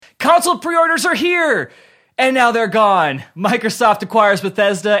console pre-orders are here! And now they're gone. Microsoft acquires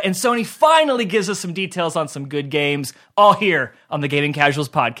Bethesda, and Sony finally gives us some details on some good games, all here on the Gaming Casuals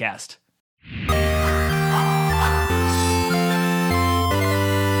podcast.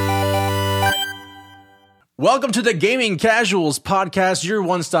 Welcome to the Gaming Casuals podcast, your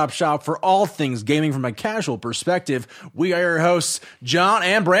one-stop shop for all things gaming from a casual perspective. We are your hosts, John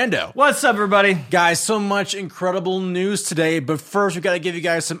and Brando. What's up, everybody? Guys, so much incredible news today, but first we got to give you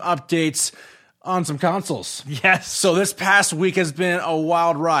guys some updates on some consoles. Yes. So this past week has been a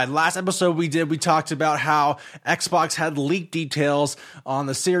wild ride. Last episode we talked about how Xbox had leaked details on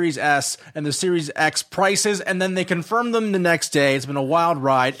the Series S and the Series X prices, and then they confirmed them the next day. It's been a wild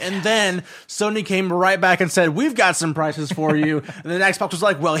ride. And then Sony came right back and said, we've got some prices for you. And then Xbox was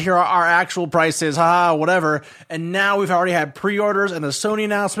like, well, here are our actual prices, whatever. And now we've already had pre-orders and a Sony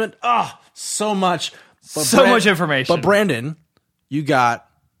announcement. Oh, so much. So much information. But Brandon, you got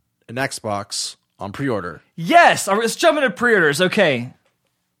an Xbox on pre-order. Yes, let's jump into pre-orders. Okay,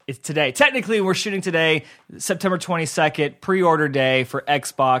 it's today. Technically, we're shooting today, September 22nd, pre-order day for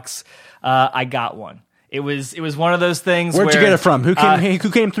Xbox. I got one. It was one of those things. Where'd you get it from? Who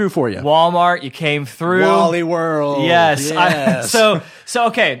came through for you? Walmart. You came through. Wally World. Yes. So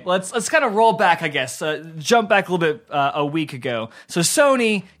okay. Let's kind of roll back. I guess jump back a little bit a week ago. So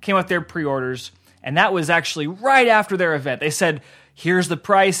Sony came out with their pre-orders, and that was actually right after their event. They said, here's the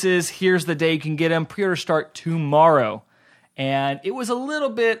prices, here's the day you can get them. Pre-orders start tomorrow. And it was a little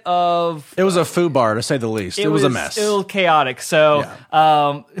bit of... It was a foobar, to say the least. It was a mess. It was chaotic. So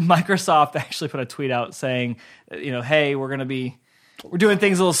Microsoft actually put a tweet out saying, hey, we're doing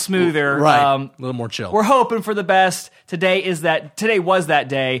things a little smoother. Right, a little more chill. We're hoping for the best. Today was that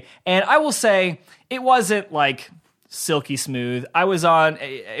day. And I will say, it wasn't like silky smooth. It was at,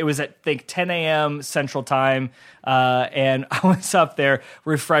 I think, 10 a.m. Central Time, and I was up there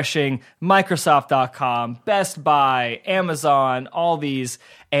refreshing Microsoft.com, Best Buy, Amazon, all these,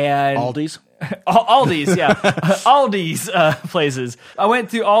 and... Aldi's? All these, yeah. All these places. I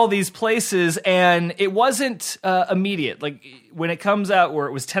went through all these places, and it wasn't immediate. Like, when it comes out where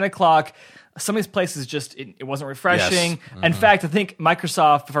it was 10 o'clock... Some of these places just, it wasn't refreshing. Yes. Mm-hmm. In fact, I think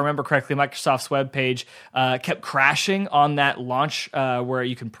Microsoft, if I remember correctly, Microsoft's webpage kept crashing on that launch where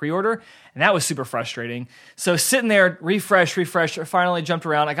you can pre-order, and that was super frustrating. So sitting there, refresh, I finally jumped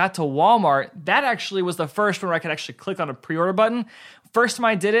around. I got to Walmart. That actually was the first one where I could actually click on a pre-order button. First time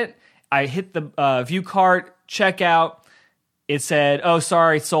I did it, I hit the view cart, checkout. It said, oh,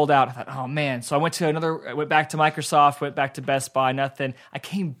 sorry, it's sold out. I thought, oh, man. So I went back to Microsoft, went back to Best Buy, nothing. I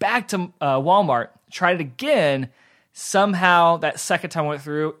came back to Walmart, tried it again. Somehow, that second time I went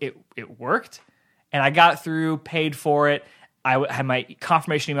through, it worked. And I got through, paid for it. I had my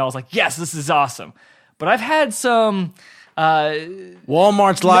confirmation email. I was like, yes, this is awesome. But I've had some...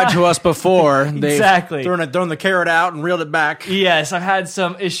 Walmart's lied to us before. Exactly. They've thrown the carrot out and reeled it back. Yes, I've had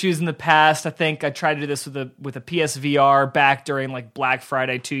some issues in the past. I think I tried to do this with a PSVR back during like Black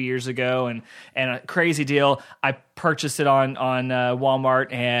Friday 2 years ago, and a crazy deal. I purchased it on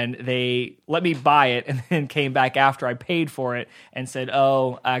Walmart, and they let me buy it, and then came back after I paid for it and said,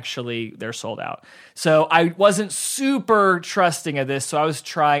 oh, actually, they're sold out. So I wasn't super trusting of this, so I was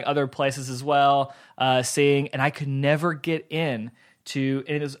trying other places as well, seeing, and I could never get in to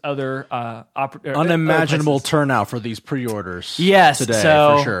any of those other unimaginable turnout for these pre-orders. Yes, today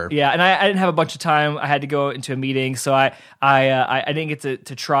so, for sure. Yeah, and I didn't have a bunch of time. I had to go into a meeting, so I didn't get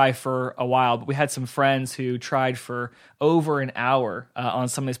to try for a while. But we had some friends who tried for over an hour on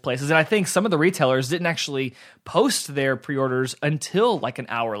some of these places, and I think some of the retailers didn't actually post their pre-orders until like an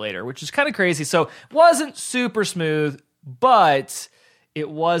hour later, which is kind of crazy. So wasn't super smooth, but it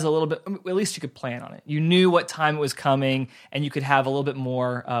was a little bit, at least you could plan on it. You knew what time it was coming, and you could have a little bit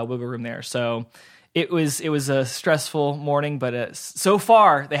more wiggle room there. So it was a stressful morning, but so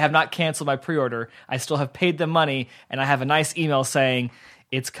far they have not canceled my pre-order. I still have paid them money, and I have a nice email saying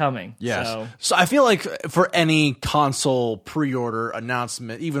it's coming. Yes. So I feel like for any console pre-order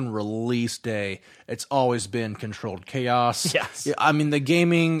announcement, even release day, it's always been controlled chaos. Yes. Yeah, I mean, the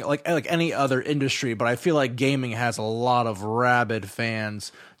gaming, like any other industry, but I feel like gaming has a lot of rabid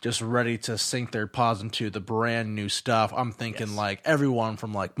fans just ready to sink their paws into the brand new stuff. I'm thinking like everyone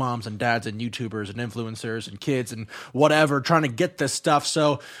from like moms and dads and YouTubers and influencers and kids and whatever trying to get this stuff.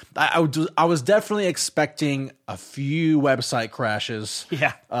 So I was definitely expecting a few website crashes.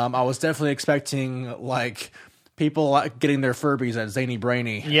 Yeah. I was definitely expecting like People getting their Furbies at Zany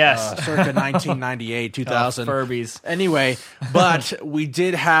Brainy. Yes. Circa 1998, 2000. Furbies. Anyway, but we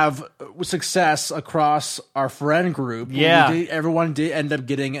did have success across our friend group. Yeah. Everyone did end up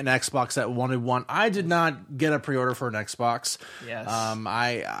getting an Xbox that wanted one. I did not get a pre-order for an Xbox. Yes.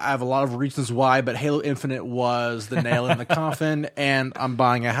 I have a lot of reasons why, but Halo Infinite was the nail in the coffin, and I'm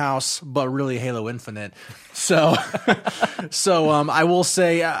buying a house, but really Halo Infinite. So, I will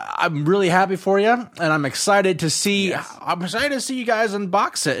say I'm really happy for you, and I'm excited to see. Yes. I'm excited to see you guys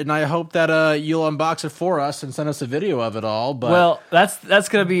unbox it, and I hope that you'll unbox it for us and send us a video of it all. But well, that's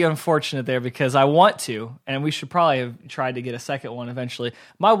going to be unfortunate there because I want to, and we should probably have tried to get a second one eventually.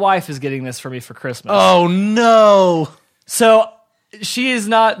 My wife is getting this for me for Christmas. Oh no! So she is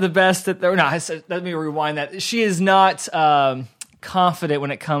not the best at. Or no, let me rewind that. She is not confident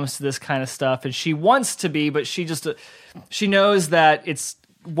when it comes to this kind of stuff, and she wants to be, but she knows that it's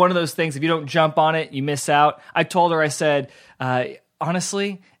one of those things. If you don't jump on it, you miss out. I told her, I said,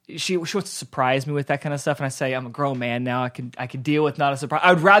 honestly, she wants to surprise me with that kind of stuff, and I say, I'm a grown man now. I can deal with not a surprise.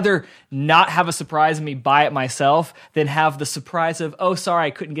 I would rather not have a surprise and me buy it myself than have the surprise of, oh, sorry,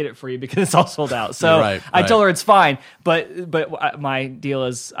 I couldn't get it for you because it's all sold out. So right. I told her it's fine, but my deal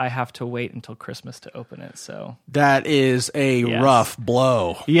is I have to wait until Christmas to open it. So that is a rough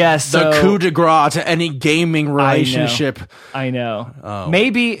blow. Yes, the coup de grace to any gaming relationship. I know. Oh.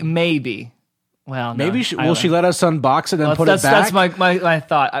 Maybe. Well, no, maybe will she let us unbox it and put it back? That's my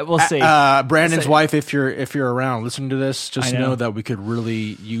thought. We'll see. Brandon's wife, if you're around listening to this, just know that we could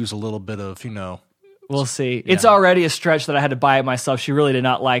really use a little bit of We'll see. Yeah. It's already a stretch that I had to buy it myself. She really did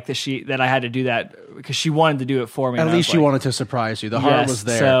not like that I had to do that because she wanted to do it for me. At least she wanted to surprise you. The heart was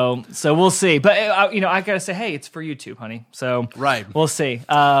there. So we'll see. But I gotta say, hey, it's for YouTube, honey. So right, we'll see.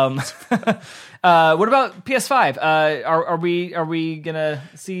 What about PS5? Are we gonna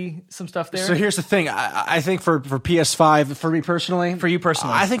see some stuff there? So here's the thing. I think for PS5, for me personally, for you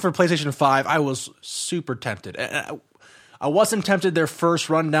personally, I think for PlayStation 5, I was super tempted. I wasn't tempted their first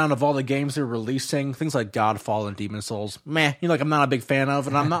rundown of all the games they're releasing, things like Godfall and Demon's Souls. Meh, I'm not a big fan of,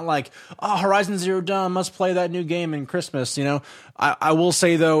 and I'm not like, oh, Horizon Zero Dawn, must play that new game in Christmas. I will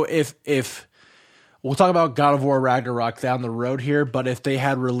say though, if we'll talk about God of War Ragnarok down the road here, but if they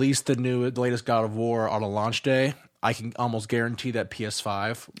had released the latest God of War on a launch day, I can almost guarantee that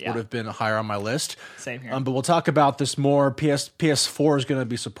PS5 would have been higher on my list. Same here. But we'll talk about this more. PS4 is going to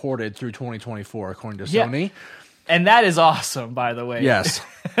be supported through 2024, according to Sony. And that is awesome, by the way. Yes.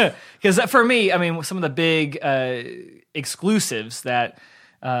 Because for me, I mean, some of the big exclusives that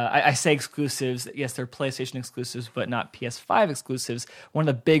I say exclusives, yes, they're PlayStation exclusives, but not PS5 exclusives. One of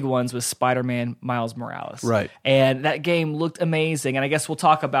the big ones was Spider-Man Miles Morales. Right. And that game looked amazing. And I guess we'll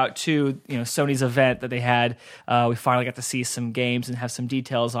talk about, too, Sony's event that they had. We finally got to see some games and have some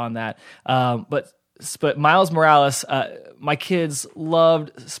details on that. But Miles Morales, my kids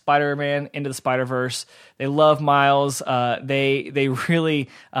loved Spider-Man Into the Spider-Verse. They love Miles. They really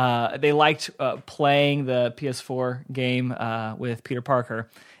they liked playing the PS4 game with Peter Parker.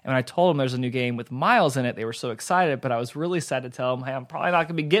 And when I told them there's a new game with Miles in it, they were so excited. But I was really sad to tell them, hey, I'm probably not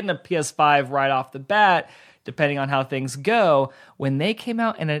going to be getting a PS5 right off the bat, depending on how things go. When they came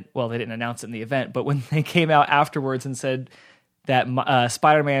out, they didn't announce it in the event, but when they came out afterwards and said that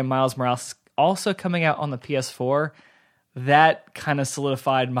Spider-Man Miles Morales also coming out on the PS4, that kind of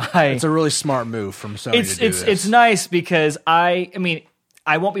solidified my... It's a really smart move from Sony to do this. It's nice because I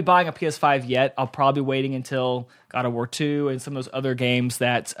won't be buying a PS5 yet. I'll probably be waiting until God of War 2 and some of those other games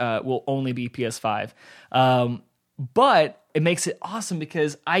that will only be PS5. But it makes it awesome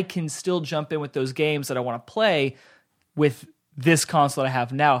because I can still jump in with those games that I want to play with this console that I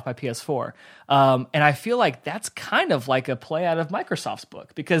have now with my PS4. And I feel like that's kind of like a play out of Microsoft's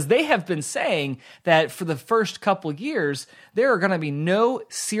book because they have been saying that for the first couple years, there are going to be no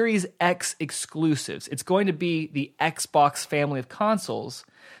Series X exclusives. It's going to be the Xbox family of consoles.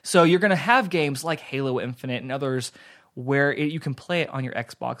 So you're going to have games like Halo Infinite and others where you can play it on your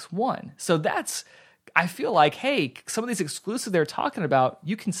Xbox One. So I feel like, hey, some of these exclusives they're talking about,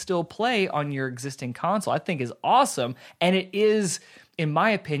 you can still play on your existing console. I think is awesome. And it is, in my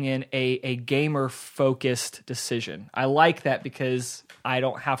opinion, a gamer-focused decision. I like that because I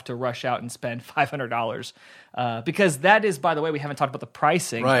don't have to rush out and spend $500. Because that is, by the way, we haven't talked about the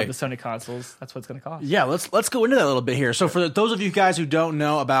pricing of the Sony consoles. That's what it's going to cost. Yeah, let's go into that a little bit here. So for those of you guys who don't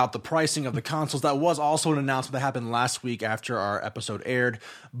know about the pricing of the consoles, that was also an announcement that happened last week after our episode aired.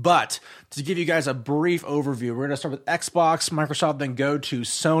 But to give you guys a brief overview, we're going to start with Xbox, Microsoft, then go to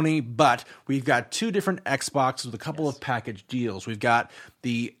Sony. But we've got two different Xboxes with a couple of package deals. We've got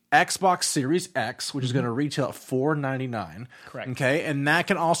the Xbox Series X, which is going to retail at $499. Correct. Okay, and that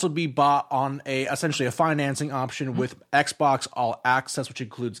can also be bought on essentially a financing option with Xbox All Access, which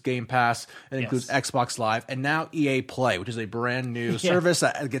includes Game Pass and includes Xbox Live, and now EA Play, which is a brand new service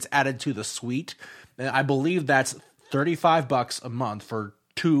that gets added to the suite. And I believe that's $35 a month for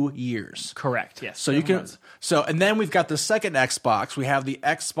 2 years. Correct. Yes. So you can. So and then we've got the second Xbox. We have the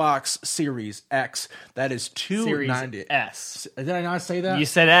Xbox Series X. That is $290. Series S. Did I not say that? You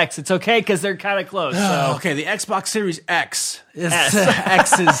said X. It's okay because they're kind of close. So. Okay, the Xbox Series X is S.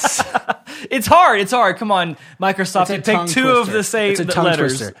 X is. It's hard. It's hard. Come on, Microsoft. You pick two of the same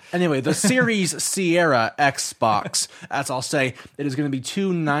letters. Twister. Anyway, the Series Sierra Xbox, as I'll say, it is going to be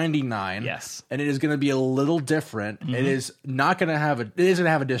 $299. Yes, and it is going to be a little different. Mm-hmm. It is not going to have a. It is going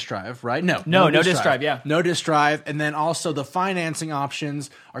to have a disk drive, right? No disk drive. Yeah, no disk drive, and then also the financing options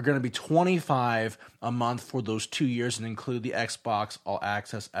are going to be $25 a month for those 2 years and include the Xbox All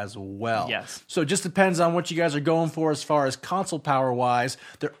Access as well. Yes. So it just depends on what you guys are going for as far as console power wise.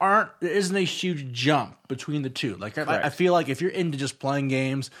 There isn't a huge jump between the two. Like I feel like if you're into just playing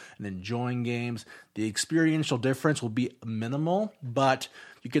games and enjoying games, the experiential difference will be minimal, but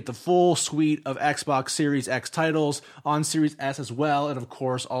you get the full suite of Xbox Series X titles on Series S as well, and of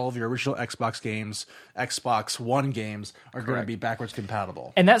course, all of your original Xbox games, Xbox One games, are going to be backwards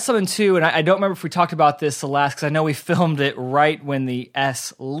compatible. And that's something too, and I don't remember if we talked about this the last, because I know we filmed it right when the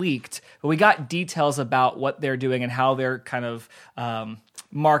S leaked, but we got details about what they're doing and how they're kind of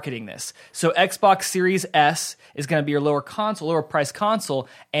marketing this. So Xbox Series S is going to be your lower price console,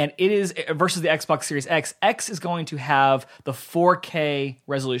 and it is versus the Xbox Series X. X is going to have the 4K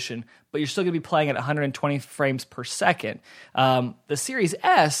resolution, but you're still going to be playing at 120 frames per second. The Series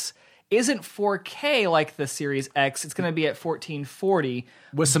S isn't 4K like the Series X. It's going to be at 1440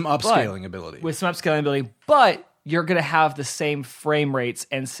 with some upscaling ability. But you're going to have the same frame rates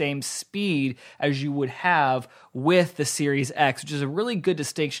and same speed as you would have with the Series X, which is a really good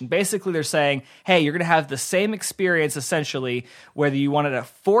distinction. Basically, they're saying, hey, you're going to have the same experience, essentially, whether you want it at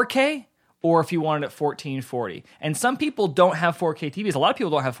 4K or if you want it at 1440. And some people don't have 4K TVs. A lot of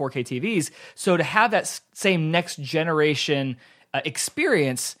people don't have 4K TVs. So to have that same next generation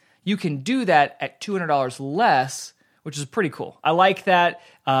experience, you can do that at $200 less, which is pretty cool. I like that.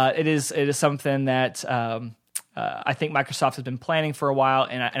 It is something that I think Microsoft has been planning for a while,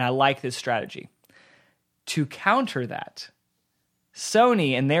 and I like this strategy. To counter that,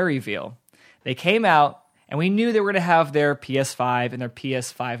 Sony, in their reveal, they came out, and we knew they were going to have their PS5 and their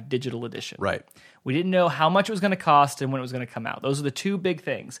PS5 Digital Edition. Right. We didn't know how much it was going to cost and when it was going to come out. Those are the two big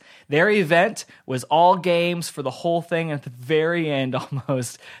things. Their event was all games for the whole thing, and at the very end,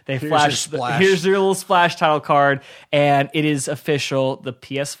 almost, they flashed, here's your little splash title card, and it is official. The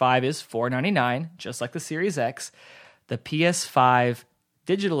PS5 is $499, just like the Series X. The PS5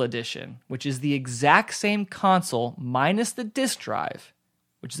 Digital Edition, which is the exact same console minus the disc drive,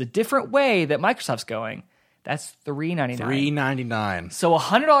 which is a different way that Microsoft's going, that's $399. $399. So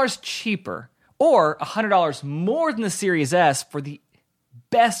 $100 cheaper, or $100 more than the Series S for the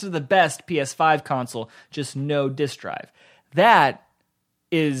best of the best PS5 console, just no disc drive. That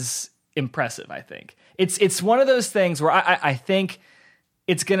is impressive, I think. It's one of those things where I think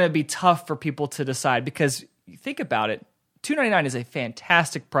it's going to be tough for people to decide, because you think about it, $299 is a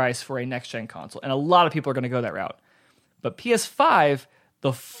fantastic price for a next-gen console, and a lot of people are going to go that route. But PS5,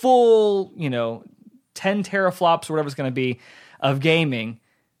 the full, 10 teraflops or whatever it's going to be of gaming,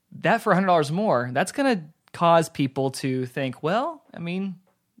 that for $100 more, that's going to cause people to think, well, I mean,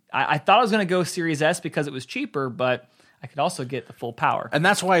 I thought I was going to go Series S because it was cheaper, but I could also get the full power. And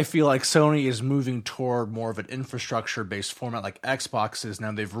that's why I feel like Sony is moving toward more of an infrastructure-based format like Xbox is.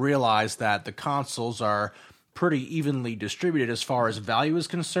 Now they've realized that the consoles are pretty evenly distributed as far as value is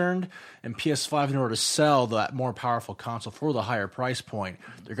concerned, and PS5, in order to sell that more powerful console for the higher price point,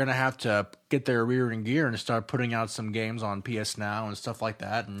 they're going to have to get their rear in gear and start putting out some games on PS Now and stuff like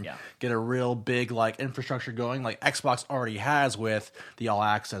that, and get a real big infrastructure going like Xbox already has with the All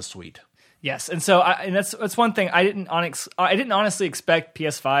Access suite. Yes, and so that's one thing I didn't honestly expect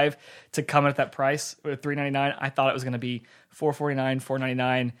PS5 to come at that price with $399. I thought it was going to be $449,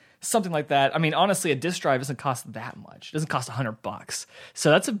 $499, something like that. I mean, honestly, a disc drive doesn't cost that much. It doesn't cost $100.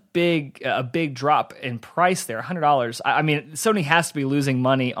 So that's a big drop in price there, $100. I mean, Sony has to be losing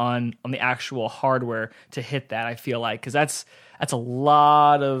money on the actual hardware to hit that, I feel like, because that's a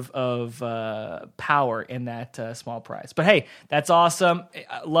lot of power in that small price. But hey, that's awesome.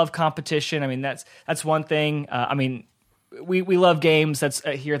 I love competition. I mean, that's one thing. I mean, we love games. That's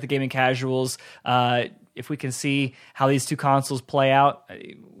here at the Gaming Casuals. If we can see how these two consoles play out,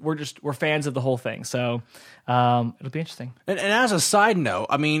 we're fans of the whole thing. So it'll be interesting. And as a side note,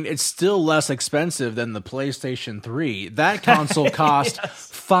 I mean, it's still less expensive than the PlayStation 3. That console cost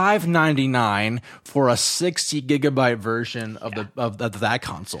 $599 for a 60 gigabyte version of that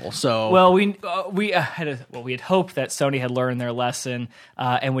console. So well, we had hoped that Sony had learned their lesson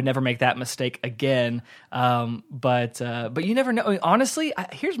and would never make that mistake again. But you never know. I mean, honestly,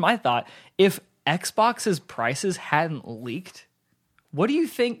 here's my thought: if Xbox's prices hadn't leaked, what do you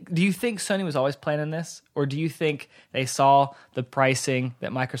think? Do you think Sony was always planning this, or do you think they saw the pricing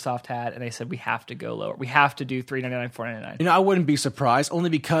that Microsoft had and they said we have to go lower? We have to do $399, $499. I wouldn't be surprised, only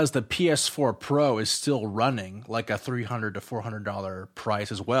because the PS4 Pro is still running like a $300 to $400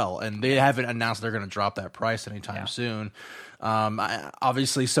 price as well, and they haven't announced they're going to drop that price anytime soon.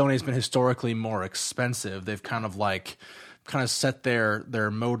 Obviously, Sony's been historically more expensive. They've kind of set their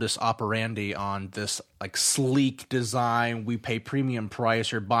modus operandi on this like sleek design. We pay premium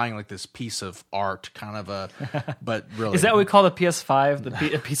price. You're buying like this piece of art, kind of but really, is that what we call the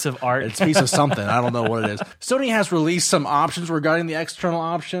PS5? A piece of art? It's a piece of something. I don't know what it is. Sony has released some options regarding the external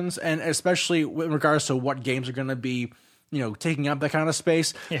options, and especially in regards to what games are going to be, taking up that kind of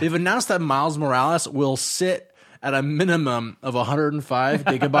space. Yeah. They've announced that Miles Morales will sit at a minimum of 105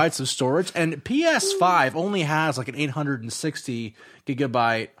 gigabytes of storage, and PS5 only has like an 860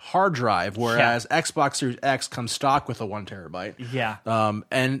 gigabyte hard drive, whereas Xbox Series X comes stock with a 1 terabyte. Yeah.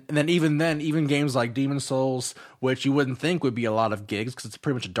 And then even games like Demon's Souls, which you wouldn't think would be a lot of gigs because it's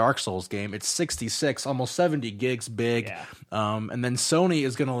pretty much a Dark Souls game, it's 66, almost 70 gigs big. Yeah. And then Sony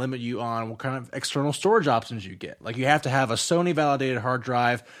is going to limit you on what kind of external storage options you get. Like you have to have a Sony validated hard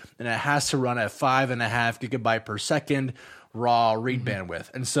drive, and it has to run at 5.5 gigabyte per second raw read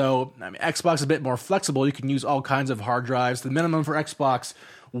bandwidth. And so, Xbox is a bit more flexible. You can use all kinds of hard drives. The minimum for Xbox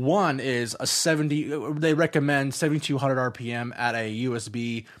One is they recommend 7,200 RPM at a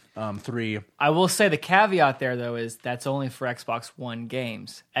USB 3. I will say the caveat there, though, is that's only for Xbox One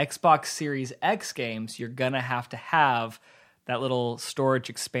games. Xbox Series X games, you're going to have that little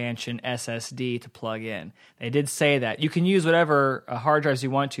storage expansion SSD to plug in. They did say that. You can use whatever hard drives you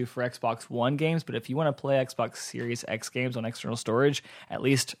want to for Xbox One games, but if you want to play Xbox Series X games on external storage, at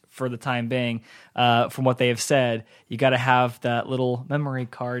least for the time being, from what they have said, you got to have that little memory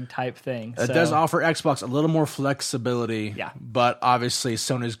card type thing. It does offer Xbox a little more flexibility, but obviously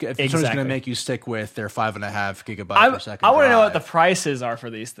Sony's going to make you stick with their 5.5 gigabyte per second. I want to know what the prices are for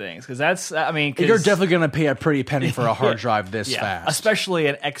these things, because you're definitely going to pay a pretty penny for a hard drive this fast, especially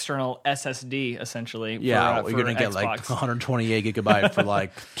an external SSD, essentially. You're going to get like 128 gigabyte for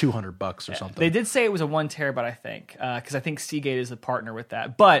like $200 or something. They did say it was a 1 terabyte, I think, because I think Seagate is a partner with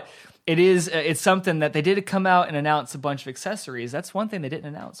that. But it's something that they did come out and announce a bunch of accessories. That's one thing they didn't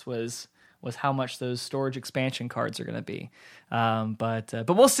announce was how much those storage expansion cards are going to be. But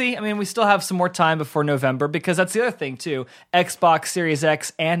we'll see. I mean, we still have some more time before November, because that's the other thing too. Xbox Series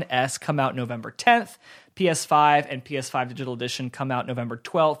X and S come out November 10th. PS5 and PS5 Digital Edition come out November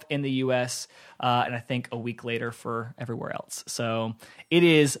 12th in the US, and I think a week later for everywhere else. So it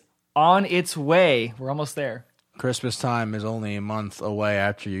is on its way. We're almost there. Christmas time is only a month away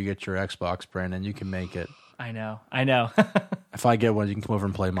after you get your Xbox, Brandon. You can make it. I know. If I get one, you can come over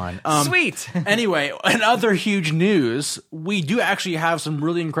and play mine. Sweet. Anyway, in other huge news, we do actually have some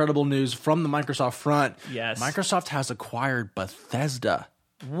really incredible news from the Microsoft front. Yes. Microsoft has acquired Bethesda.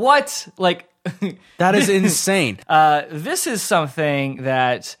 What? That is insane. This is something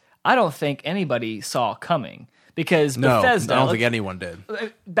that I don't think anybody saw coming, because Bethesda... I don't think anyone did.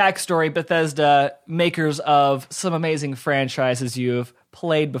 Backstory, Bethesda, makers of some amazing franchises you've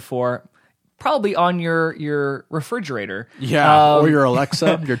played before, probably on your refrigerator. Yeah, or your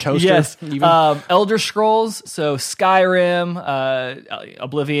Alexa, your toaster. Yes. Elder Scrolls, so Skyrim,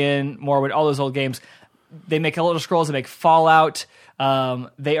 Oblivion, Morrowind, all those old games. They make Elder Scrolls, they make Fallout.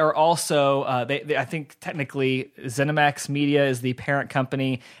 They are also, I think technically ZeniMax Media is the parent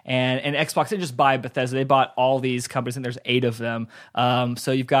company, and Xbox didn't just buy Bethesda, they bought all these companies, and there's 8 of them.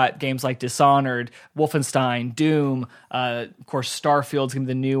 So you've got games like Dishonored, Wolfenstein, Doom, of course Starfield's going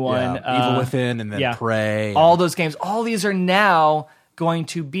to be the new one. Evil Within, and then Prey. All those games, all these are now going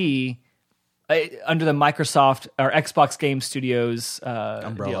to be under the Microsoft or Xbox Game Studios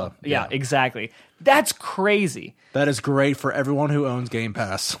umbrella. Yeah, exactly. That's crazy. That is great for everyone who owns Game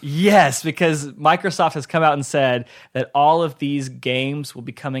Pass. Yes, because Microsoft has come out and said that all of these games will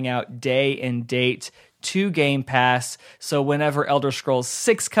be coming out day and date to Game Pass. So whenever Elder Scrolls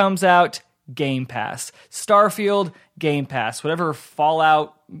 6 comes out, Game Pass. Starfield, Game Pass. Whatever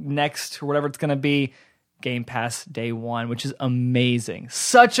Fallout next or whatever it's going to be, Game Pass day one, which is amazing.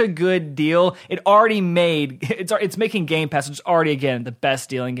 Such a good deal. It's making Game Pass, which is already, again, the best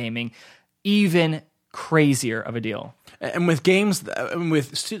deal in gaming, even crazier of a deal. And with games,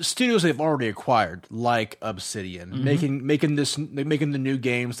 with studios they've already acquired, like Obsidian, making the new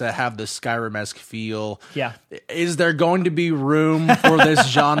games that have the Skyrim-esque feel. Yeah. Is there going to be room for this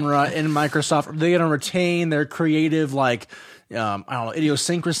genre in Microsoft? Are they going to retain their creative, I don't know,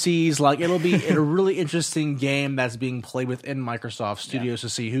 idiosyncrasies? It'll be a really interesting game that's being played within Microsoft Studios to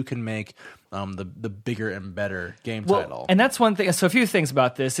see who can make the bigger and better game title. And that's one thing. So a few things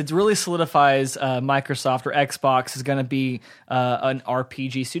about this. It really solidifies Microsoft or Xbox is going to be an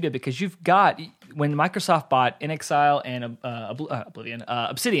RPG studio, because you've got, when Microsoft bought InXile and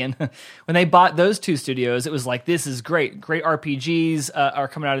Obsidian, when they bought those two studios, it was like, this is great. Great RPGs are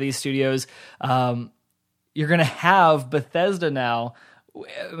coming out of these studios. You're going to have Bethesda now.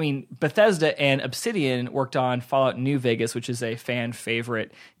 I mean, Bethesda and Obsidian worked on Fallout New Vegas, which is a fan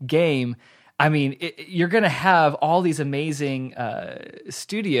favorite game. I mean, you're going to have all these amazing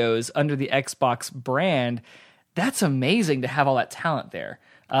studios under the Xbox brand. That's amazing to have all that talent there.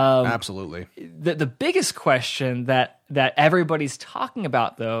 Absolutely. The biggest question that everybody's talking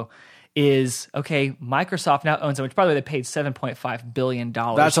about, though, is, okay, Microsoft now owns it, which, by the way, they paid $7.5 billion.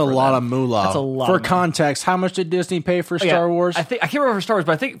 That's a lot of moolah. That's a lot. For context, how much did Disney pay for Star Wars? I can't remember for Star Wars,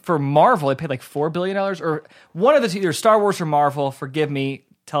 but I think for Marvel, they paid like $4 billion, or one of the two, either Star Wars or Marvel. Forgive me.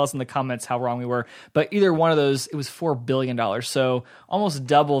 Tell us in the comments how wrong we were. But either one of those, it was $4 billion. So almost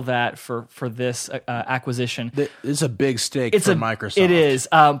double that for this acquisition. It's a big stake for Microsoft. It is.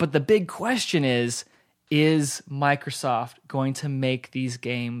 But the big question is Microsoft going to make these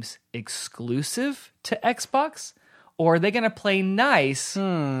games exclusive to Xbox? Or are they going to play nice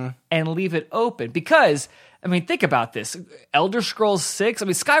and leave it open? Because, I mean, think about this. Elder Scrolls 6, I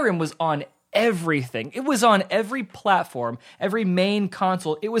mean, Skyrim was on everything. It was on every platform, every main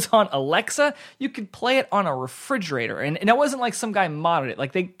console. It was on Alexa. You could play it on a refrigerator. And it wasn't like some guy modded it.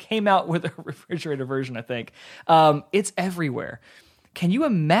 Like, they came out with a refrigerator version, I think. It's everywhere. Can you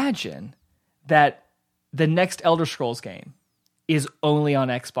imagine that the next Elder Scrolls game is only on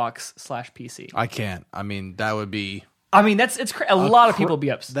Xbox/PC? I can't. I mean, that would be... I mean, a lot of people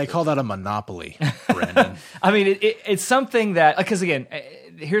be upset. They call that a monopoly, Brandon. I mean, it's something that, because again,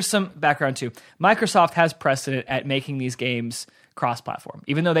 here's some background too. Microsoft has precedent at making these games cross-platform.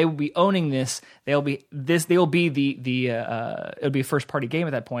 Even though they will be owning this, it'll be a first-party game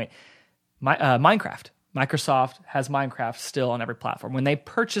at that point. Minecraft. Microsoft has Minecraft still on every platform. When they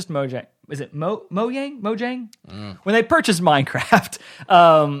purchased Mojang, is it Mojang? When they purchased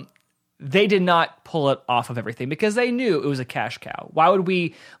Minecraft, they did not pull it off of everything because they knew it was a cash cow. Why would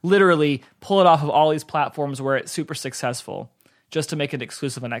we literally pull it off of all these platforms where it's super successful just to make it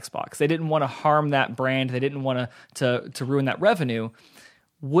exclusive on Xbox? They didn't want to harm that brand. They didn't want to ruin that revenue.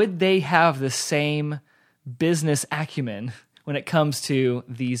 Would they have the same business acumen when it comes to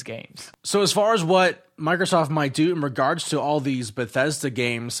these games? So as far as what Microsoft might do in regards to all these Bethesda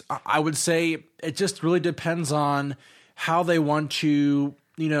games, I would say it just really depends on how they want to,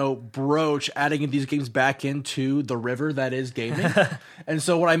 broach adding these games back into the river that is gaming. And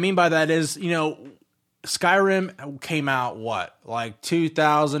so what I mean by that is, Skyrim came out, like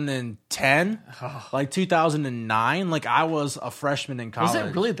 2010? Like 2009? Like, I was a freshman in college. Is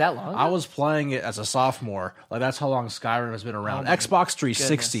it really that long ago? I was playing it as a sophomore. Like, that's how long Skyrim has been around. Xbox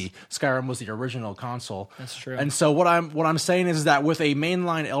 360, goodness. Skyrim was the original console. That's true. And so what I'm saying is that with a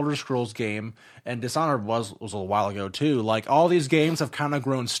mainline Elder Scrolls game, and Dishonored was a little while ago too, like, all these games have kind of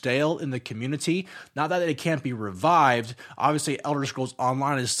grown stale in the community. Not that it can't be revived. Obviously, Elder Scrolls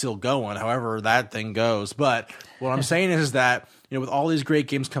Online is still going, however that thing goes. But what I'm saying is that, with all these great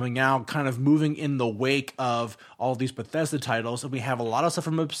games coming out, kind of moving in the wake of all these Bethesda titles, and we have a lot of stuff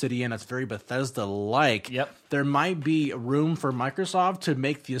from Obsidian that's very Bethesda-like, Yep. There might be room for Microsoft to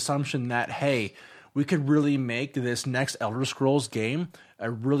make the assumption that, hey, we could really make this next Elder Scrolls game a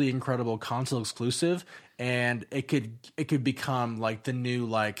really incredible console exclusive, and it could become like the new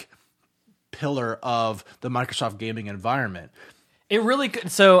pillar of the Microsoft gaming environment. It really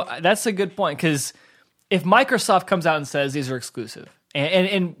could. So that's a good point, because if Microsoft comes out and says these are exclusive,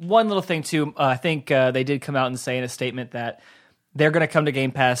 and one little thing too, I think they did come out and say in a statement that they're going to come to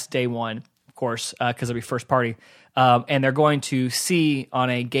Game Pass day one, of course, because it'll be first party. And they're going to see on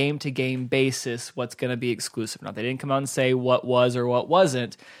a game-to-game basis what's going to be exclusive. Now, they didn't come out and say what was or what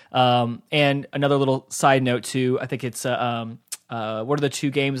wasn't. And another little side note, too, I think it's What are the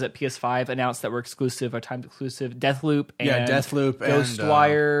 2 games that PS5 announced that were exclusive or timed exclusive? Deathloop and Deathloop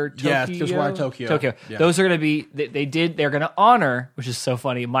Ghostwire Tokyo. Yeah, Ghostwire Tokyo. Yeah. Those are going to be. They're going to honor, which is so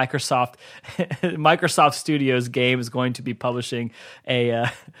funny. Microsoft Studios game is going to be publishing a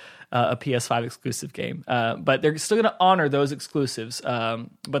PS5 exclusive game, but they're still going to honor those exclusives.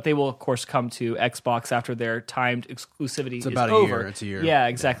 But they will, of course, come to Xbox after their timed exclusivity is about over. A year. It's a year. Yeah,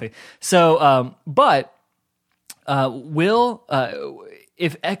 exactly. Yeah. So, but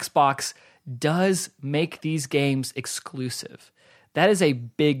if Xbox does make these games exclusive, that is a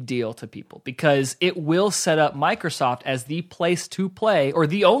big deal to people because it will set up Microsoft as the place to play, or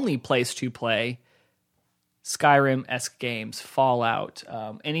the only place to play Skyrim-esque games, Fallout,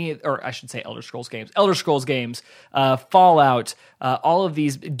 Elder Scrolls games, Fallout, all of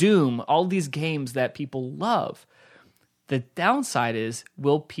these, Doom, all of these games that people love. The downside is,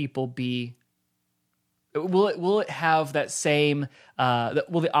 will it have that same,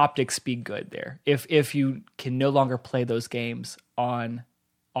 will the optics be good there if you can no longer play those games on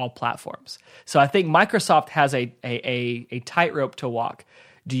all platforms? So I think Microsoft has a tightrope to walk.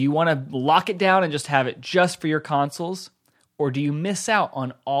 Do you want to lock it down and just have it just for your consoles? Or do you miss out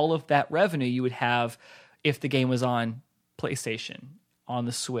on all of that revenue you would have if the game was on PlayStation, on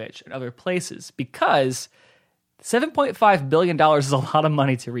the Switch, and other places? Because $7.5 billion is a lot of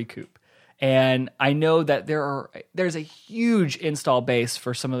money to recoup. And I know that there's a huge install base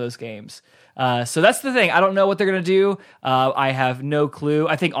for some of those games. So that's the thing. I don't know what they're going to do. I have no clue.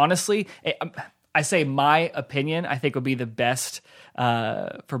 I think, honestly, I say my opinion, I think would be the best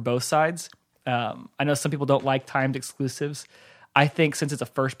for both sides. I know some people don't like timed exclusives. I think since it's a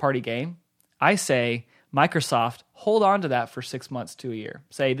first-party game, I say Microsoft, hold on to that for 6 months to a year.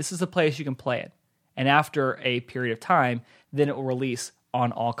 Say, this is the place you can play it. And after a period of time, then it will release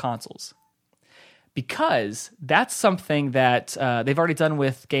on all consoles. Because that's something that they've already done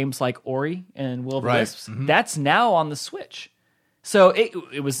with games like Ori and Will of the Wisps. Mm-hmm. That's now on the Switch. So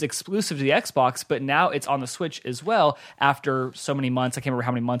it was exclusive to the Xbox, but now it's on the Switch as well after so many months. I can't remember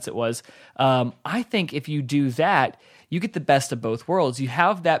how many months it was. I think if you do that, you get the best of both worlds. You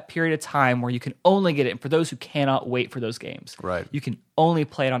have that period of time where you can only get it. And for those who cannot wait for those games, right, you can only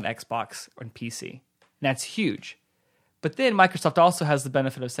play it on Xbox or PC. And that's huge. But then Microsoft also has the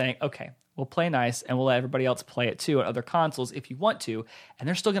benefit of saying, okay, we'll play nice and we'll let everybody else play it too on other consoles if you want to, and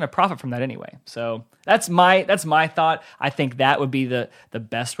they're still going to profit from that anyway. So that's my thought. I think that would be the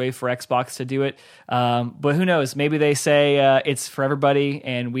best way for Xbox to do it. But who knows? Maybe they say it's for everybody,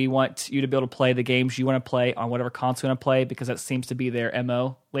 and we want you to be able to play the games you want to play on whatever console you want to play, because that seems to be their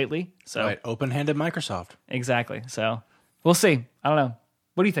MO lately. So right, open-handed Microsoft. Exactly. So we'll see. I don't know.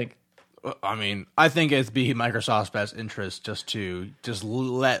 What do you think? I mean, I think it'd be Microsoft's best interest just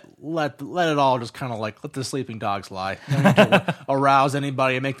let it all just kind of like let the sleeping dogs lie. You don't need to arouse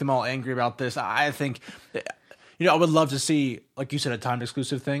anybody and make them all angry about this. I think, I would love to see, like you said, a timed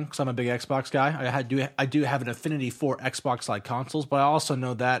exclusive thing, because I'm a big Xbox guy. I do have an affinity for Xbox-like consoles, but I also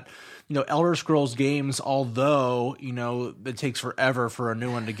know that, Elder Scrolls games, although, it takes forever for a new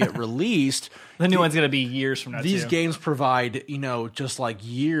one to get released. The new one's going to be years from now, These games provide, just like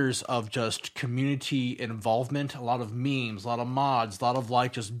years of just community involvement, a lot of memes, a lot of mods, a lot of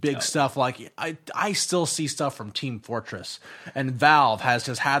like just big stuff. Like I still see stuff from Team Fortress, and Valve has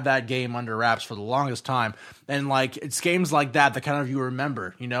just had that game under wraps for the longest time. And like, it's games like that kind of you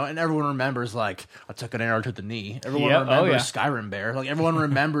remember, and everyone remembers like, I took an arrow to the knee. Everyone remembers Skyrim Bear. Like everyone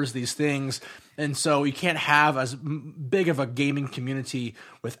remembers these things. And so you can't have as big of a gaming community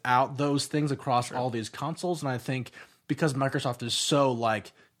without those things across all these consoles. And I think because Microsoft is so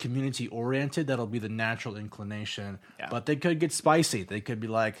like community oriented, that'll be the natural inclination. Yeah. But they could get spicy. They could be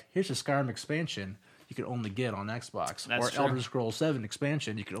like, here's a Skyrim expansion you can only get on Xbox. That's or true. Elder Scrolls 7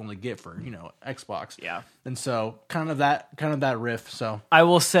 expansion you can only get for, Xbox. Yeah. And so kind of that riff. So I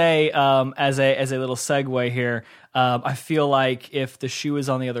will say, as a little segue here, I feel like if the shoe is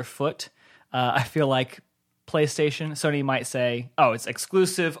on the other foot, I feel like PlayStation, Sony might say, oh, it's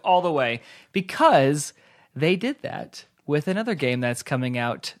exclusive all the way, because they did that with another game that's coming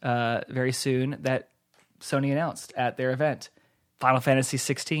out very soon that Sony announced at their event, Final Fantasy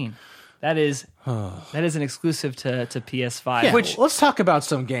 16. That is an exclusive to PS5. Yeah, which let's talk about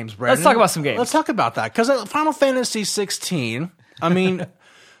some games, Brandon. Let's talk about some games. Let's talk about that, because Final Fantasy 16, I mean,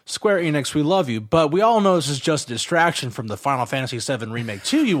 Square Enix, we love you, but we all know this is just a distraction from the Final Fantasy 7 Remake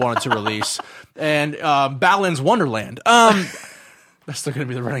 2 you wanted to release, and Battlelands Wonderland. That's still going to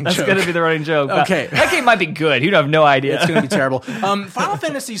be the running joke. That's going to be the running joke. Okay. That game might be good. You'd have no idea. It's going to be terrible. Final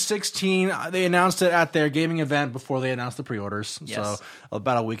Fantasy 16, they announced it at their gaming event before they announced the pre-orders. Yes. So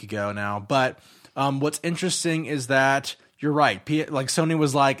about a week ago now. But what's interesting is that you're right. Like Sony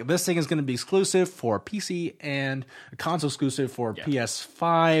was like, this thing is going to be exclusive for PC and a console exclusive for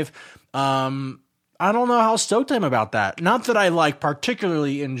PS5. I don't know how stoked I am about that. Not that I like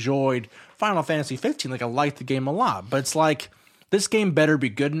particularly enjoyed Final Fantasy 15. Like I liked the game a lot, but it's like this game better be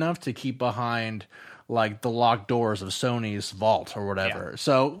good enough to keep behind like the locked doors of Sony's vault or whatever. Yeah.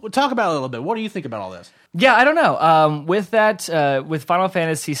 So we'll talk about it a little bit. What do you think about all this? Yeah, I don't know. With that, with Final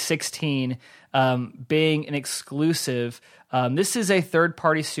Fantasy 16 being an exclusive, this is a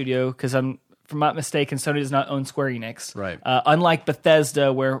third-party studio because if I'm not mistaken, Sony does not own Square Enix. Right. Unlike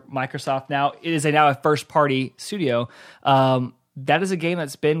Bethesda, where Microsoft now is now a first-party studio, that is a game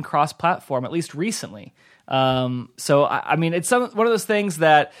that's been cross-platform, at least recently. So, I mean, it's one of those things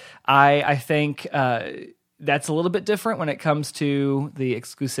that I think that's a little bit different when it comes to the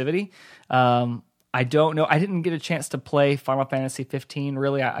exclusivity. I don't know. I didn't get a chance to play Final Fantasy 15,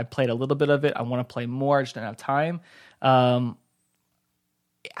 really. I played a little bit of it. I want to play more. I just don't have time. I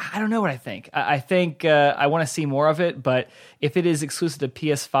don't know what I think. I think I want to see more of it, but if it is exclusive to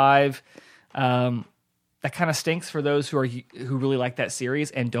PS5, that kind of stinks for those who really like that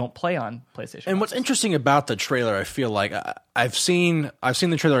series and don't play on PlayStation. And what's interesting about the trailer, I feel like I've seen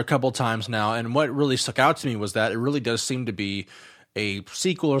the trailer a couple times now, and what really stuck out to me was that it really does seem to be a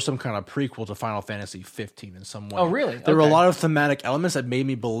sequel or some kind of prequel to Final Fantasy 15 in some way. Oh, really? There were a lot of thematic elements that made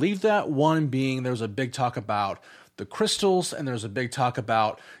me believe that. One being there was a big talk about the crystals, and there's a big talk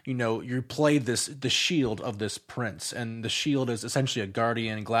about, you play the shield of this prince, and the shield is essentially a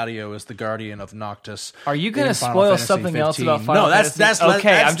guardian. Gladio is the guardian of Noctis. Are you going to spoil something else about Final Fantasy? No, that's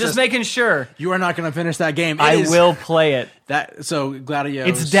okay. I'm just making sure. You are not going to finish that game. I will play it. So Gladio.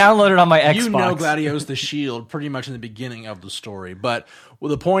 It's downloaded on my Xbox. Gladio's the shield pretty much in the beginning of the story, but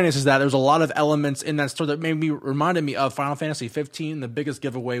the point is that there's a lot of elements in that story that reminded me of Final Fantasy 15. The biggest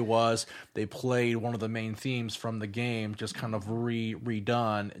giveaway was they played one of the main themes from the game, just kind of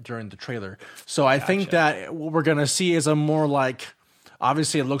redone during the trailer. So I think that what we're gonna see is a more like.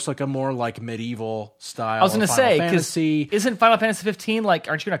 Obviously, it looks like a more like medieval style. I was going to say, because isn't Final Fantasy 15 like?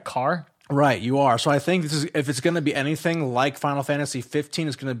 Aren't you in a car? Right, you are. So I think if it's going to be anything like Final Fantasy 15,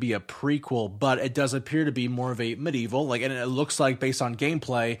 it's going to be a prequel, but it does appear to be more of a medieval. And it looks like based on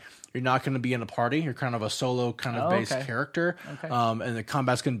gameplay, you're not going to be in a party. You're kind of a solo kind of based character. Okay. And the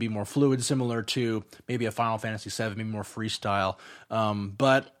combat's going to be more fluid, similar to maybe a Final Fantasy 7, maybe more freestyle.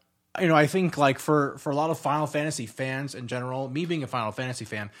 But I think like for a lot of Final Fantasy fans in general, me being a Final Fantasy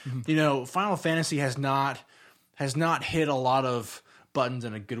fan, Final Fantasy has not hit a lot of buttons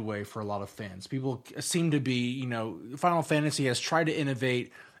in a good way for a lot of fans. People seem to be, Final Fantasy has tried to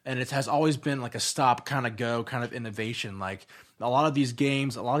innovate, and it has always been like a stop kind of go kind of innovation. Like a lot of these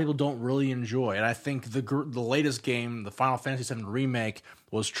games, a lot of people don't really enjoy. And I think the latest game, the Final Fantasy VII Remake,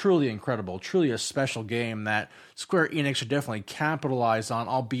 was truly incredible, truly a special game that Square Enix should definitely capitalize on,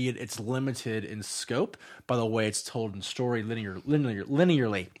 albeit it's limited in scope by the way it's told in story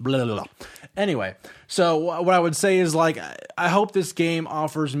linearly. Blah, blah, blah. Anyway, so what I would say is like I hope this game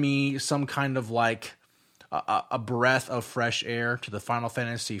offers me some kind of like a breath of fresh air to the Final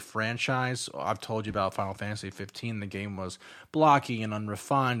Fantasy franchise. I've told you about Final Fantasy 15. The game was blocky and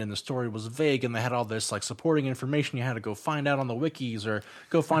unrefined, and the story was vague, and they had all this like supporting information you had to go find out on the wikis or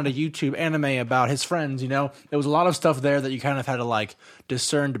go find a YouTube anime about his friends. There was a lot of stuff there that you kind of had to like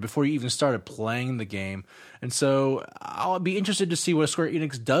discern before you even started playing the game. And so I'll be interested to see what Square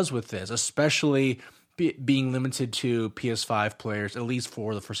Enix does with this, especially being limited to PS5 players, at least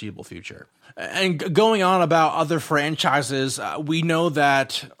for the foreseeable future. And going on about other franchises, we know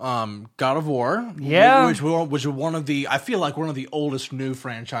that God of War, which is one of the, I feel like one of the oldest new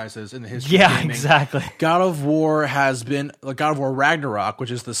franchises in the history of gaming. Yeah, exactly. God of War has been, God of War Ragnarok, which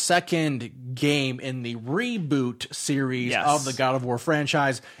is the second game in the reboot series of the God of War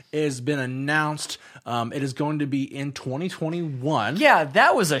franchise, has been announced. It is going to be in 2021. Yeah,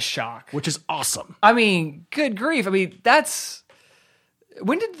 that was a shock. Which is awesome. I mean, good grief. I mean, that's...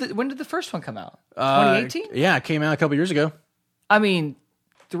 When did the first one come out? 2018? Yeah, it came out a couple years ago. I mean,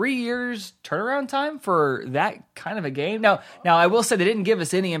 3 years turnaround time for that kind of a game. Now I will say they didn't give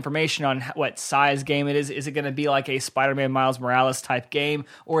us any information on what size game it is. Is it going to be like a Spider-Man Miles Morales type game,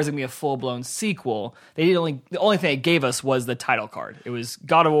 or is it going to be a full-blown sequel? The only thing it gave us was the title card. It was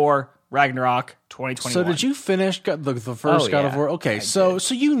God of War Ragnarok 2021. So did you finish the first God of War? Okay, so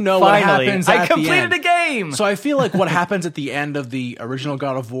you know Finally, what happens I at the completed end. a game. So I feel like what happens at the end of the original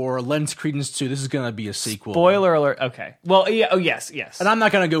God of War lends credence to this is going to be a sequel. Spoiler alert. Okay. Well, yeah. Oh, yes. And I'm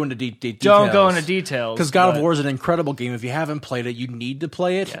not going to go into details. Don't go into details. Because God of War is an incredible game. If you haven't played it, you need to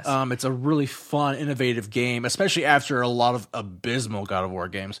play it. Yes. It's a really fun, innovative game, especially after a lot of abysmal God of War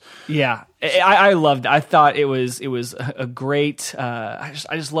games. Yeah, I loved it. I thought it was a great. I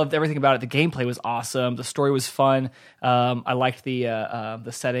just loved everything about it. The gameplay was awesome. The story was fun. I liked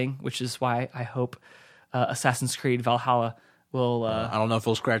the setting, which is why I hope Assassin's Creed Valhalla will. I don't know if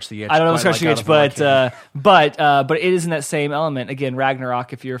it'll scratch the itch. I don't know if it'll scratch the itch, but but it is in that same element. Again,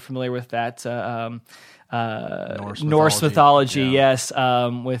 Ragnarok, if you're familiar with that. Norse mythology, yes,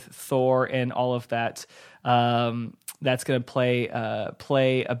 with Thor and all of that. That's going to play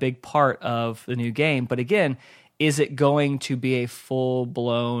a big part of the new game. But again, is it going to be a full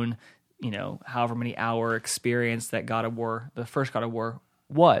blown, however many hour experience that God of War, the first God of War,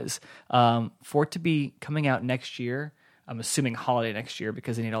 was? For it to be coming out next year, I'm assuming holiday next year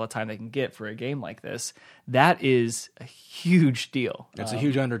because they need all the time they can get for a game like this. That is a huge deal. It's a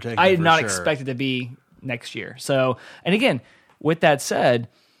huge undertaking. I did not expect it to be next year. So, and again, with that said,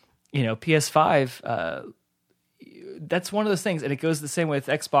 PS5, that's one of those things, and it goes the same way with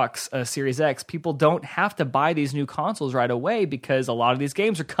Xbox Series X. People don't have to buy these new consoles right away because a lot of these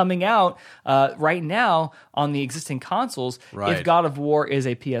games are coming out right now on the existing consoles. Right. If God of War is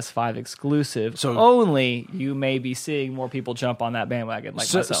a PS5 exclusive, so only you may be seeing more people jump on that bandwagon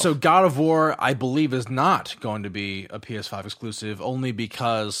like myself. So God of War, I believe, is not going to be a PS5 exclusive, only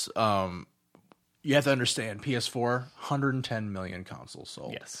because you have to understand, PS4, 110 million consoles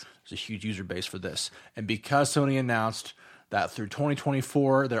sold. Yes. There's a huge user base for this. And because Sony announced that through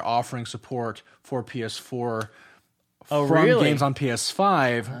 2024, they're offering support for PS4 from games on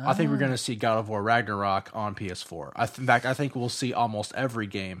PS5, I think we're going to see God of War Ragnarok on PS4. In fact, I think we'll see almost every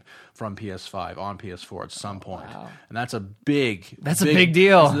game from PS5 on PS4 at some point. Wow. And that's a big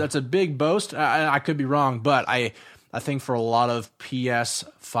deal. That's a big boast. I could be wrong, but I think for a lot of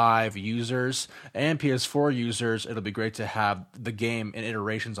PS5 users and PS4 users, it'll be great to have the game in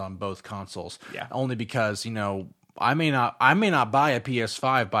iterations on both consoles. Yeah. Only because, I may not buy a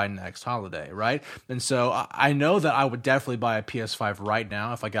PS5 by next holiday, right? And so I know that I would definitely buy a PS5 right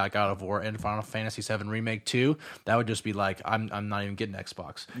now if I got God of War and Final Fantasy VII Remake 2. That would just be like, I'm not even getting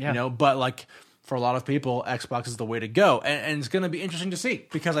Xbox. Yeah. But like, for a lot of people, Xbox is the way to go. And it's going to be interesting to see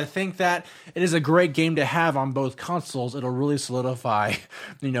because I think that it is a great game to have on both consoles. It'll really solidify,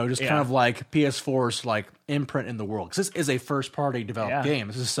 kind of like PS4's like imprint in the world. Because this is a first-party developed game.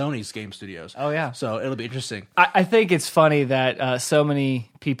 This is Sony's game studios. Oh, yeah. So it'll be interesting. I think it's funny that so many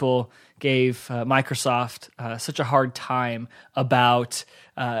people gave Microsoft such a hard time about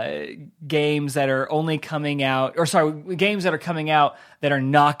games that are only coming out, games that are coming out that are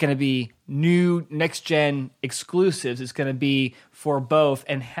not going to be new next-gen exclusives. It's going to be for both.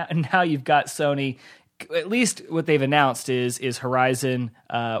 And now you've got Sony. At least what they've announced is Horizon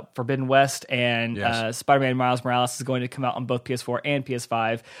Forbidden West and Spider-Man Miles Morales is going to come out on both PS4 and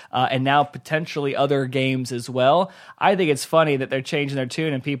PS5, and now potentially other games as well. I think it's funny that they're changing their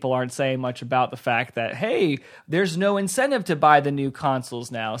tune and people aren't saying much about the fact that, hey, there's no incentive to buy the new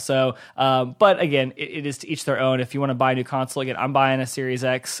consoles now. So, but again, it is to each their own. If you want to buy a new console, again, I'm buying a Series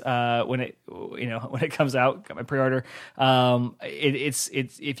X when it comes out. Got my pre-order. It's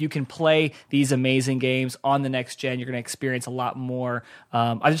if you can play these amazing games on the next gen, you're going to experience a lot more.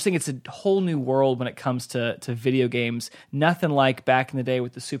 I just think it's a whole new world when it comes to video games. Nothing like back in the day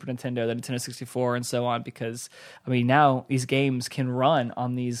with the Super Nintendo, the Nintendo 64, and so on. Because now these games can run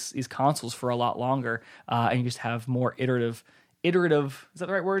on these consoles for a lot longer, and you just have more iterative. Is that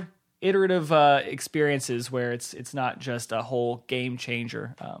the right word? Iterative experiences where it's not just a whole game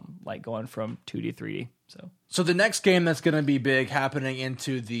changer, like going from 2D 3D. So the next game that's going to be big happening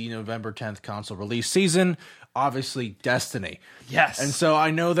into the November 10th console release season, obviously Destiny. Yes. And so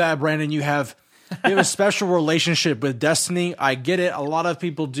I know that, Brandon, you have a special relationship with Destiny. I get it. A lot of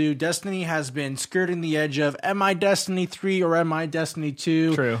people do. Destiny has been skirting the edge of, am I Destiny 3 or am I Destiny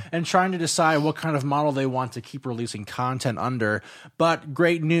 2? True. And trying to decide what kind of model they want to keep releasing content under. But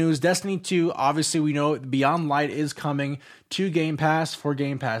great news. Destiny 2, obviously we know Beyond Light is coming to Game Pass for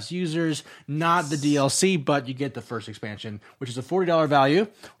Game Pass users. Not the DLC, but you get the first expansion, which is a $40 value,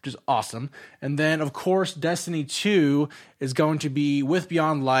 which is awesome. And then, of course, Destiny 2 is going to be, with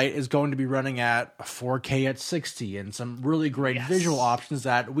Beyond Light, is going to be running at 4K at 60 and some really great visual options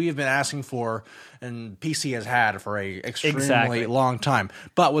that we have been asking for and PC has had for a extremely long time.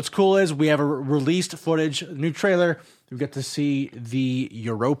 But what's cool is we have a released footage, new trailer, we get to see the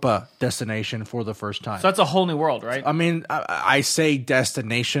Europa destination for the first time. So that's a whole new world, right? I mean, I say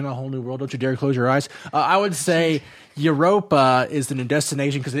destination, a whole new world. Don't you dare close your eyes. I would say Europa is the new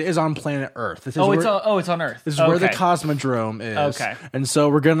destination because it is on planet Earth. It's on Earth. This is where the Cosmodrome is. Okay. And so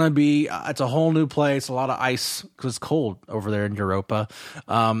we're going to be, it's a whole new place, a lot of ice because it's cold over there in Europa.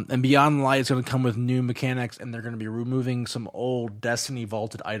 And Beyond Light is going to come with new mechanics, and they're going to be removing some old Destiny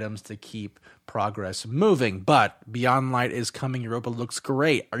vaulted items to keep progress moving. But Beyond Light is coming. Europa looks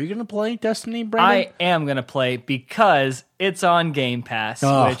great. Are you going to play Destiny, Brandon? I am going to play because it's on Game Pass.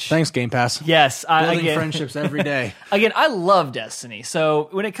 Oh, thanks, Game Pass. Yes. Building friendships every day. Again, I love Destiny. So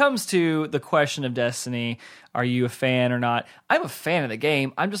when it comes to the question of Destiny, are you a fan or not? I'm a fan of the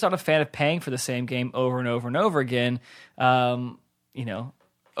game. I'm just not a fan of paying for the same game over and over and over again. Until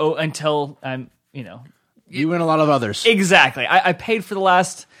I'm, You and a lot of others. Exactly. I paid for the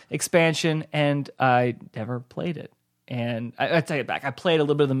last expansion and I never played it. And I take it back. I played a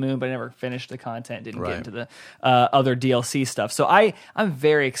little bit of the Moon, but I never finished the content, didn't get into the other DLC stuff. So I'm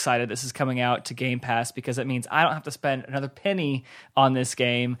very excited this is coming out to Game Pass because it means I don't have to spend another penny on this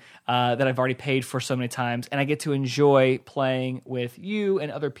game that I've already paid for so many times. And I get to enjoy playing with you and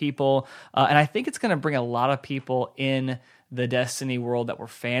other people. And I think it's going to bring a lot of people in the Destiny world that were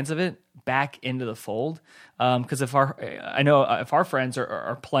fans of it back into the fold. Because if our friends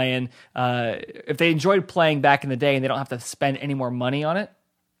are playing, if they enjoyed playing back in the day and they don't have to spend any more money on it,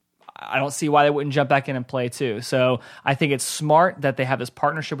 I don't see why they wouldn't jump back in and play too. So I think it's smart that they have this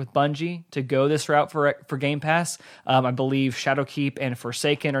partnership with Bungie to go this route for Game Pass. I believe Shadowkeep and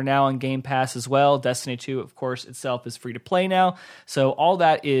Forsaken are now on Game Pass as well. Destiny 2, of course, itself is free to play now. So all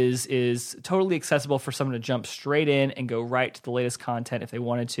that is totally accessible for someone to jump straight in and go right to the latest content if they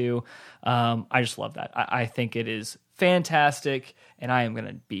wanted to. I just love that. I think it is fantastic, and I am going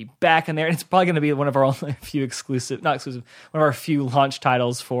to be back in there. And it's probably going to be one of our only few one of our few launch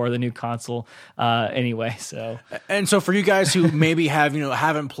titles for the new console anyway. So, and so for you guys who maybe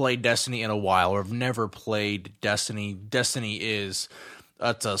haven't played Destiny in a while or have never played Destiny, it's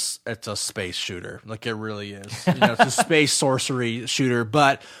a space shooter. Like it really is. It's a space sorcery shooter.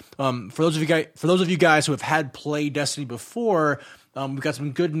 But for those of you guys who have had played Destiny before, we've got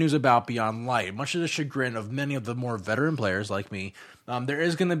some good news about Beyond Light. Much to the chagrin of many of the more veteran players like me, there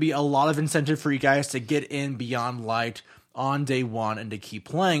is going to be a lot of incentive for you guys to get in Beyond Light on day one and to keep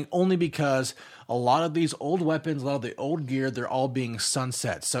playing, only because a lot of these old weapons, a lot of the old gear, they're all being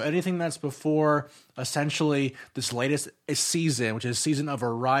sunset. So anything that's before essentially this latest season, which is Season of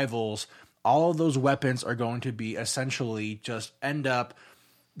Arrivals, all of those weapons are going to be essentially just end up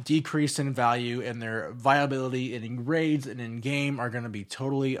decreased in value, and their viability in raids and in game are going to be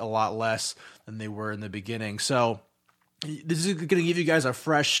totally a lot less than they were in the beginning. So this is going to give you guys a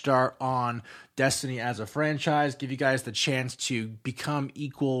fresh start on Destiny as a franchise, give you guys the chance to become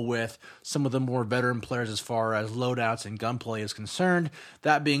equal with some of the more veteran players as far as loadouts and gunplay is concerned.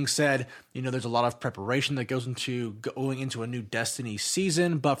 That being said, there's a lot of preparation that goes into going into a new Destiny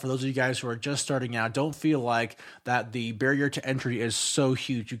season, but for those of you guys who are just starting out, don't feel like that the barrier to entry is so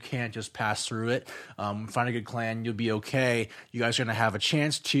huge you can't just pass through it. Find a good clan, you'll be okay. You guys are going to have a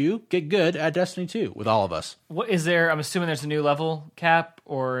chance to get good at Destiny 2 with all of us. What is there? I'm assuming there's a new level cap,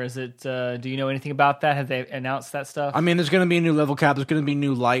 or is it? Do you know anything about that? Have they announced that stuff? I mean, there's going to be a new level cap. There's going to be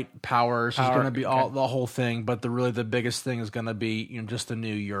new light powers. There's going to be the whole thing. But the biggest thing is going to be just the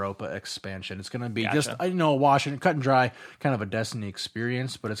new Europa expansion. It's going to be just a wash and cut and dry kind of a Destiny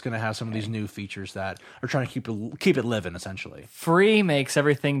experience, but it's going to have some of these new features that are trying to keep it living essentially. Free makes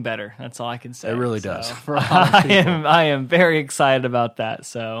everything better. That's all I can say. It really does. For I am very excited about that.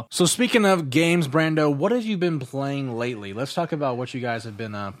 So speaking of games, Brando, what have you been playing lately? Let's talk about what you guys have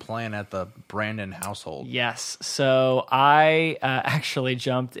been playing at the Brandon household. Yes. So I actually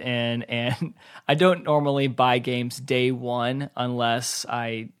jumped in, and I don't normally buy games day one unless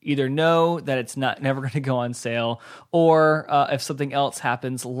I either know that it's never going to go on sale, or if something else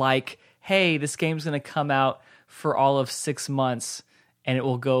happens, like, hey, this game's going to come out for all of 6 months and it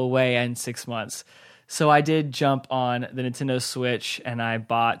will go away in 6 months. So I did jump on the Nintendo Switch and I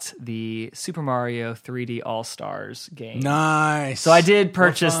bought the Super Mario 3D All-Stars game. Nice. So I did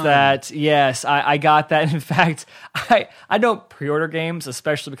purchase that. Yes, I got that. In fact, I don't pre-order games,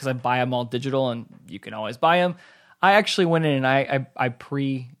 especially because I buy them all digital and you can always buy them. I actually went in and I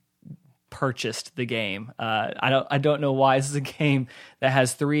pre-purchased the game. I don't know why. This is a game that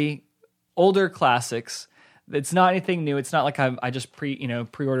has 3 older classics. It's not anything new. It's not like I just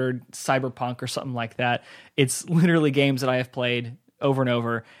pre-ordered Cyberpunk or something like that. It's literally games that I have played over and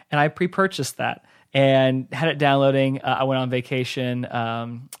over, and I pre-purchased that and had it downloading. I went on vacation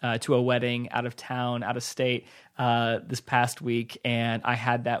to a wedding out of town, out of state this past week, and I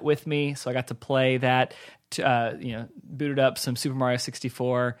had that with me, so I got to play that. Booted up some Super Mario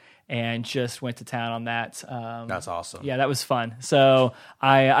 64 and just went to town on that. That's awesome. Yeah, that was fun. So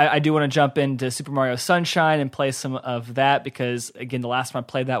I do want to jump into Super Mario Sunshine and play some of that because, again, the last time I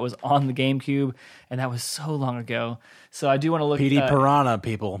played that was on the GameCube, and that was so long ago. So I do want to look PD Piranha,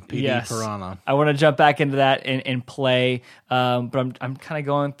 people. PD yes, Piranha. I want to jump back into that and play, but I'm kind of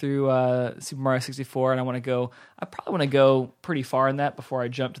going through Super Mario 64, and I probably want to go pretty far in that before I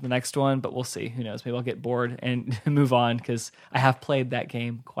jump to the next one, but we'll see. Who knows? Maybe I'll get bored and move on because I have played that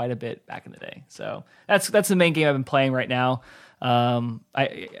game quite a bit back in the day. So that's the main game I've been playing right now.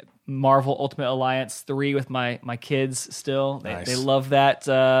 Marvel Ultimate Alliance 3 with my kids still. Nice. They love that.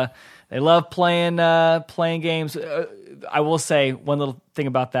 They love playing games. I will say one little thing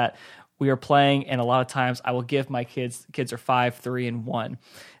about that. We are playing, and a lot of times I will give my kids are 5, 3, and 1.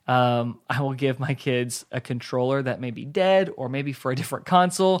 I will give my kids a controller that may be dead or maybe for a different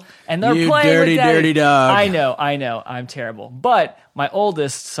console, and they're playing dirty, with that. dirty dog. I know, I'm terrible. But my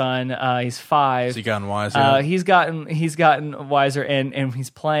oldest son, he's 5. Has he gotten wiser? He's gotten wiser, and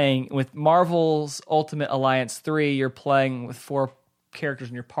he's playing with Marvel's Ultimate Alliance 3. You're playing with 4 characters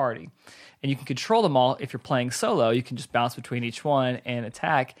in your party, and you can control them all. If you're playing solo, you can just bounce between each one and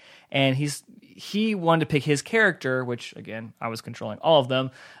attack. And he wanted to pick his character, which again I was controlling all of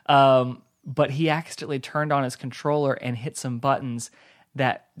them, but he accidentally turned on his controller and hit some buttons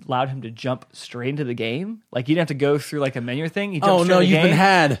that allowed him to jump straight into the game. Like, you didn't have to go through like a menu thing. He jumped straight into the you've game. been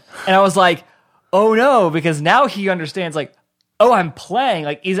had. And I was like, oh no, because now he understands, like, oh, I'm playing.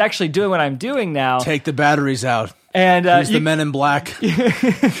 Like, he's actually doing what I'm doing now. Take the batteries out. And use the Men in Black.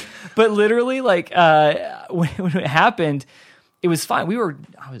 But literally, like, when it happened, it was fine.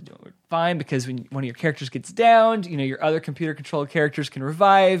 I was doing fine because when one of your characters gets downed, your other computer controlled characters can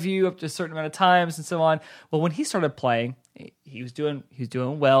revive you up to a certain amount of times and so on. Well, when he started playing, he was doing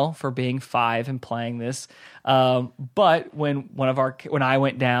well for being 5 and playing this. But when I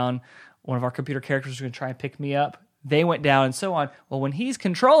went down, one of our computer characters was going to try and pick me up. They went down and so on. Well, when he's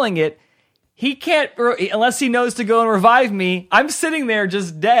controlling it, he can't, unless he knows to go and revive me. I'm sitting there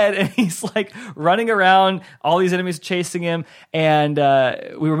just dead, and he's like running around, all these enemies chasing him, and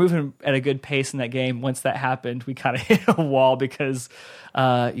we were moving at a good pace in that game. Once that happened, we kind of hit a wall because,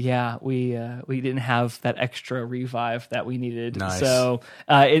 we didn't have that extra revive that we needed. Nice. So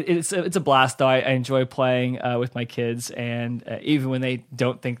it's a blast, though. I enjoy playing with my kids, and even when they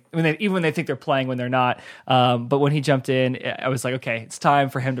think they're playing when they're not. But when he jumped in, I was like, okay, it's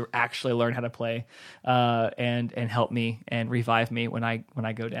time for him to actually learn how to play and help me and revive me when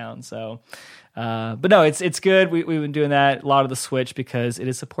I go down. So, but no, it's good. We've been doing that a lot of the Switch because it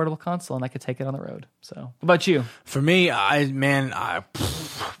is a portable console and I could take it on the road. So, what about you? For me,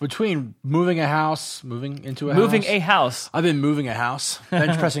 between moving a house, moving a house. I've been moving a house,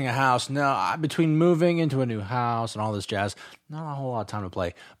 bench pressing a house. No, between moving into a new house and all this jazz, not a whole lot of time to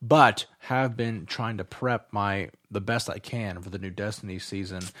play, but have been trying to prep the best I can for the new Destiny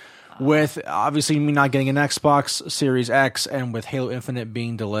season. With obviously me not getting an Xbox Series X and with Halo Infinite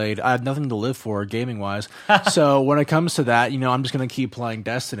being delayed, I have nothing to live for gaming wise. So when it comes to that, I'm just going to keep playing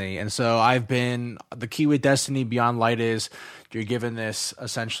Destiny. And so the key with Destiny Beyond Light is you're given this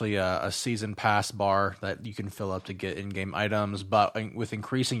essentially a season pass bar that you can fill up to get in-game items. But with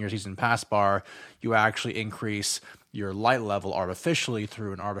increasing your season pass bar, you actually increase your light level artificially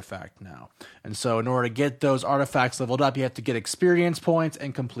through an artifact now. And so in order to get those artifacts leveled up, you have to get experience points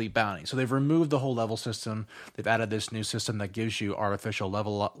and complete bounties. So they've removed the whole level system. They've added this new system that gives you artificial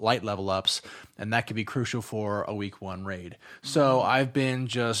light level ups, and that could be crucial for a week 1 raid. So I've been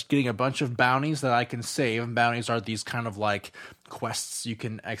just getting a bunch of bounties that I can save. And bounties are these kind of like quests you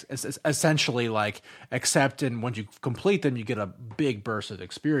can essentially like accept, and once you complete them, you get a big burst of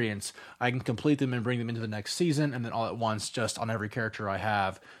experience. I can complete them and bring them into the next season, and then all at once, just on every character I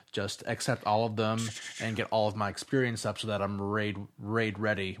have, just accept all of them and get all of my experience up so that I'm raid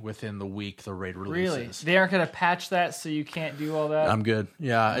ready within the week the raid releases. Really? They aren't going to patch that so you can't do all that? I'm good.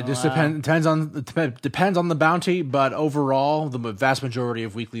 Yeah, it just depends on the bounty, but overall, the vast majority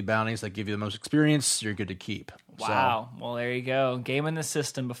of weekly bounties that give you the most experience, you're good to keep. Wow. So. Well, there you go. Game in the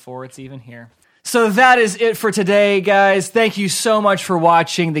system before it's even here. So that is it for today, guys. Thank you so much for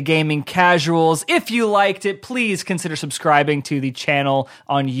watching The Gaming Casuals. If you liked it, please consider subscribing to the channel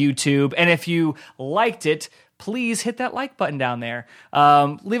on YouTube. And if you liked it, please hit that like button down there.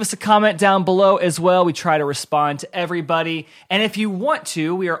 Leave us a comment down below as well. We try to respond to everybody. And if you want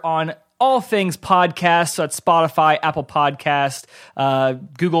to, we are on all things podcast. So that's Spotify, Apple Podcast,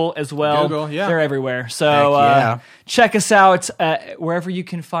 Google as well. Google, yeah. They're everywhere. So yeah. check us out wherever you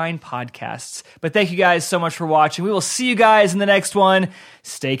can find podcasts. But thank you guys so much for watching. We will see you guys in the next one.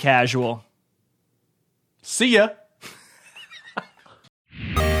 Stay casual. See ya.